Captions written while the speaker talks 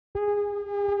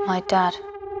My dad.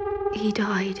 He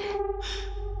died.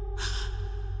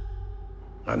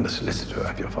 I'm the solicitor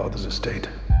of your father's estate.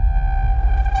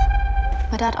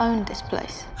 My dad owned this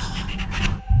place.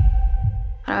 I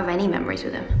don't have any memories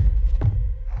with him.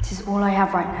 This is all I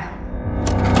have right now.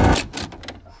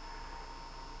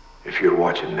 If you're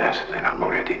watching this, then I'm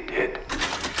already dead.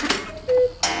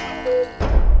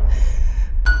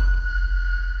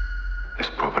 This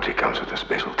property comes with a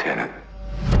special tenant.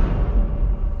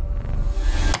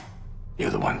 You're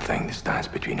the one thing that stands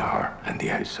between her and the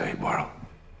outside world.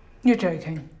 You're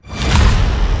joking.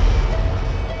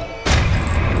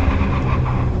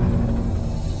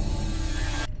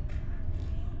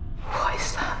 What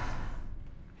is that?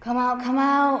 Come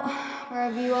out,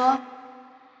 wherever you are.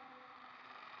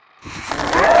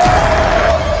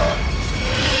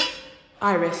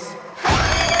 Iris.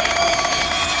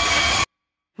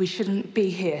 We shouldn't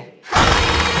be here.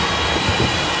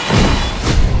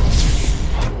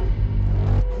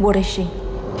 What is she?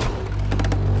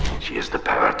 She has the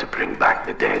power to bring back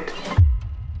the dead.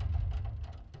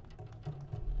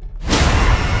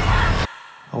 I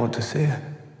want to see her.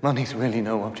 Money's really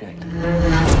no object.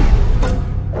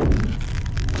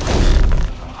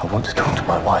 I want to talk to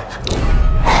my wife.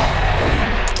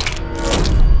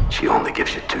 She only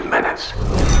gives you 2 minutes.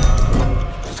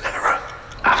 Sarah.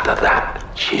 After that,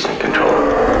 she's in control.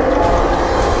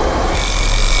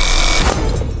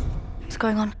 What's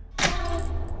going on?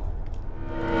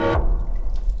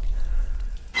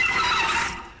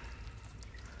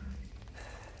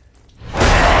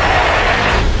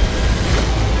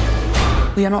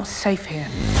 We are not safe here.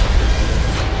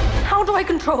 How do I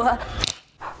control her?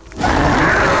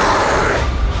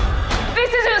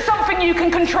 This isn't something you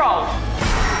can control.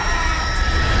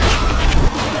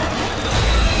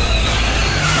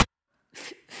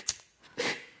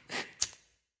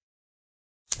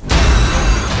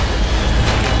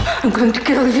 I'm going to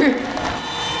kill you.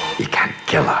 You can't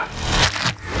kill her.